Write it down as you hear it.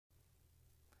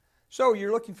So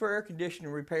you're looking for air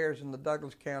conditioning repairs in the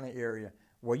Douglas County area.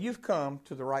 Well, you've come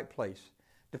to the right place.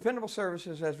 Dependable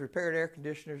Services has repaired air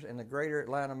conditioners in the greater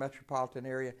Atlanta metropolitan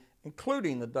area,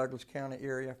 including the Douglas County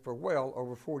area, for well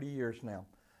over 40 years now.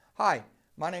 Hi,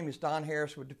 my name is Don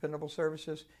Harris with Dependable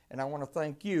Services, and I want to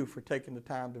thank you for taking the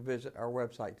time to visit our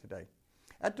website today.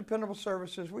 At Dependable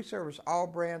Services, we service all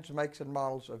brands, makes, and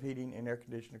models of heating and air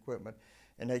conditioning equipment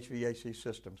and HVAC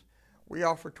systems. We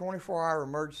offer 24-hour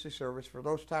emergency service for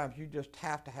those times you just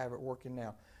have to have it working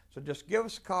now. So just give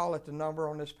us a call at the number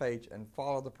on this page and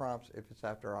follow the prompts if it's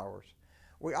after hours.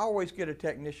 We always get a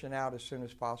technician out as soon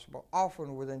as possible,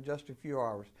 often within just a few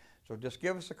hours. So just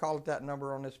give us a call at that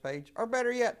number on this page, or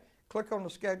better yet, click on the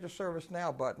Schedule Service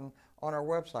Now button on our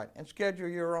website and schedule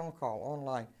your own call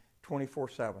online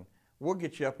 24/7. We'll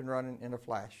get you up and running in a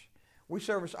flash. We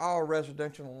service all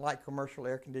residential and light commercial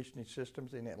air conditioning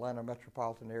systems in the Atlanta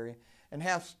metropolitan area and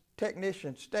have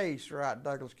technicians staged throughout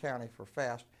Douglas County for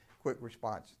fast, quick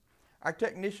response. Our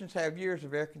technicians have years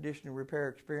of air conditioning repair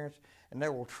experience, and they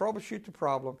will troubleshoot the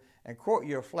problem and quote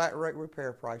you a flat rate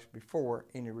repair price before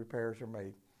any repairs are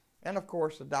made. And of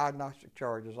course, the diagnostic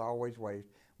charge is always waived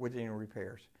with any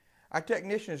repairs. Our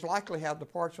technicians likely have the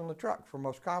parts on the truck for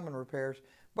most common repairs,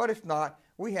 but if not,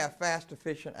 we have fast,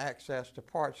 efficient access to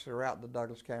parts throughout the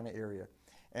Douglas County area.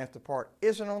 And if the part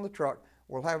isn't on the truck,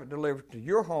 we'll have it delivered to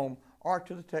your home or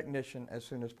to the technician as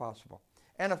soon as possible.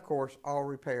 And of course, all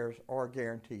repairs are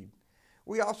guaranteed.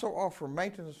 We also offer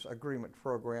maintenance agreement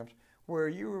programs where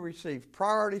you will receive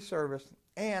priority service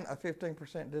and a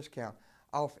 15% discount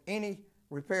off any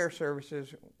repair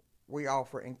services we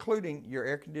offer, including your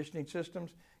air conditioning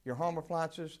systems, your home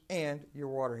appliances, and your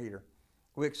water heater.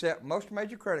 We accept most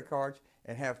major credit cards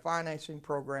and have financing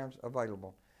programs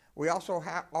available. We also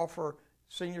offer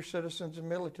senior citizens and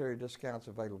military discounts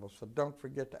available, so don't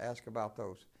forget to ask about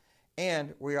those.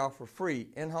 And we offer free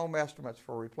in-home estimates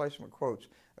for replacement quotes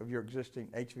of your existing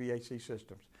HVAC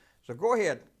systems. So go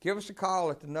ahead, give us a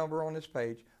call at the number on this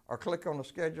page or click on the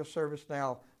Schedule Service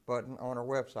Now button on our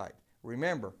website.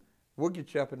 Remember, we'll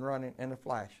get you up and running in a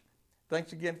flash.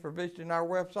 Thanks again for visiting our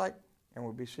website, and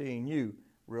we'll be seeing you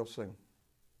real soon.